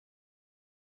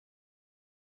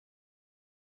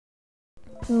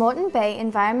Moreton Bay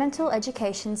Environmental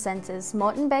Education Centre's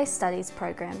Moreton Bay Studies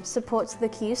program supports the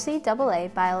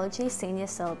QCAA Biology Senior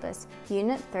Syllabus,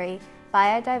 Unit 3,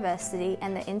 Biodiversity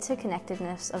and the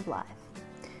Interconnectedness of Life.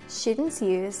 Students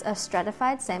use a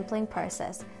stratified sampling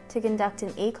process to conduct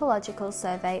an ecological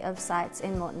survey of sites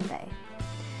in Moreton Bay.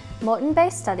 Moreton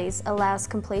Bay Studies allows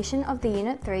completion of the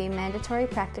Unit 3 mandatory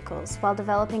practicals while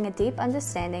developing a deep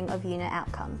understanding of unit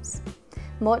outcomes.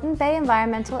 Moreton Bay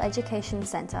Environmental Education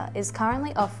Centre is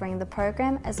currently offering the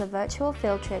program as a virtual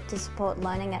field trip to support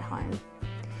learning at home.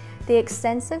 The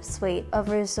extensive suite of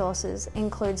resources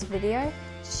includes video,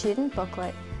 student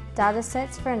booklet,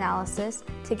 datasets for analysis,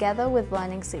 together with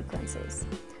learning sequences.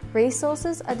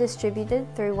 Resources are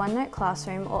distributed through OneNote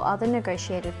Classroom or other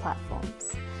negotiated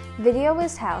platforms. Video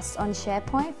is housed on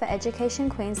SharePoint for Education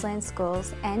Queensland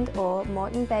schools and/or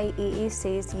Moreton Bay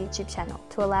EEC's YouTube channel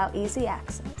to allow easy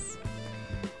access.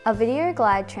 A video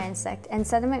glide transect and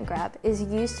sediment grab is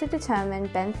used to determine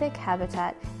benthic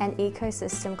habitat and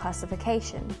ecosystem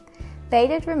classification.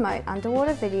 Baited remote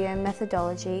underwater video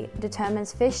methodology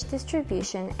determines fish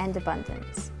distribution and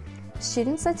abundance.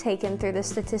 Students are taken through the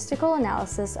statistical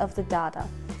analysis of the data,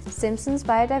 Simpson's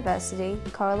biodiversity,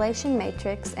 correlation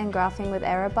matrix and graphing with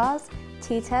error bars,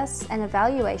 t-tests and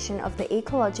evaluation of the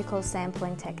ecological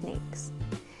sampling techniques.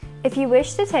 If you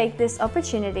wish to take this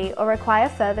opportunity or require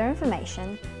further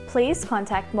information, please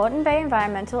contact Moreton Bay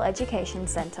Environmental Education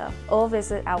Centre or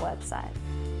visit our website.